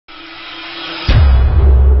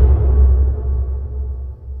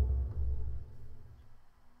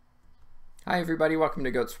Hi everybody, welcome to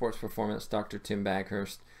GOAT Sports Performance. Dr. Tim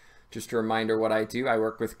Baghurst. Just a reminder what I do. I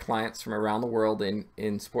work with clients from around the world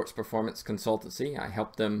in sports performance consultancy. I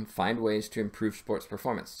help them find ways to improve sports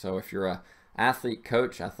performance. So if you're a athlete,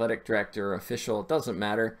 coach, athletic director, official, it doesn't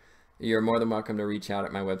matter. You're more than welcome to reach out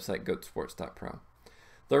at my website, goatsports.pro.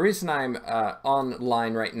 The reason I'm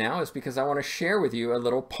online right now is because I want to share with you a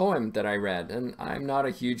little poem that I read. And I'm not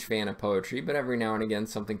a huge fan of poetry, but every now and again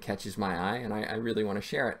something catches my eye and I really want to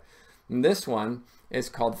share it. And this one is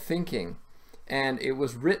called Thinking, and it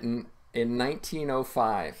was written in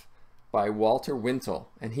 1905 by Walter Wintle.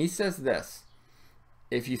 And he says this: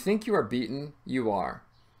 if you think you are beaten, you are.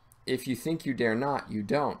 If you think you dare not, you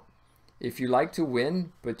don't. If you like to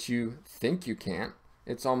win, but you think you can't,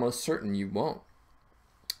 it's almost certain you won't.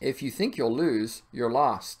 If you think you'll lose, you're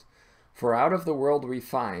lost. For out of the world we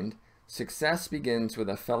find, success begins with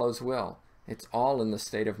a fellow's will. It's all in the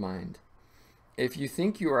state of mind. If you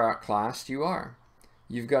think you are outclassed, you are.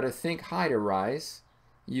 You've got to think high to rise.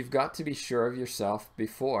 You've got to be sure of yourself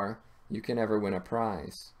before you can ever win a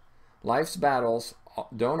prize. Life's battles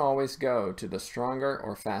don't always go to the stronger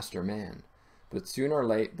or faster man, but sooner or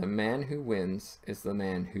late, the man who wins is the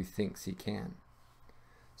man who thinks he can.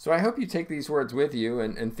 So I hope you take these words with you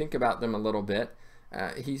and think about them a little bit.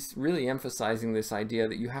 He's really emphasizing this idea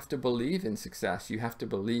that you have to believe in success. You have to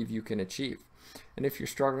believe you can achieve. And if you're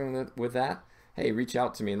struggling with that, hey, reach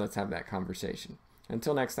out to me and let's have that conversation.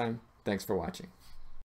 Until next time, thanks for watching.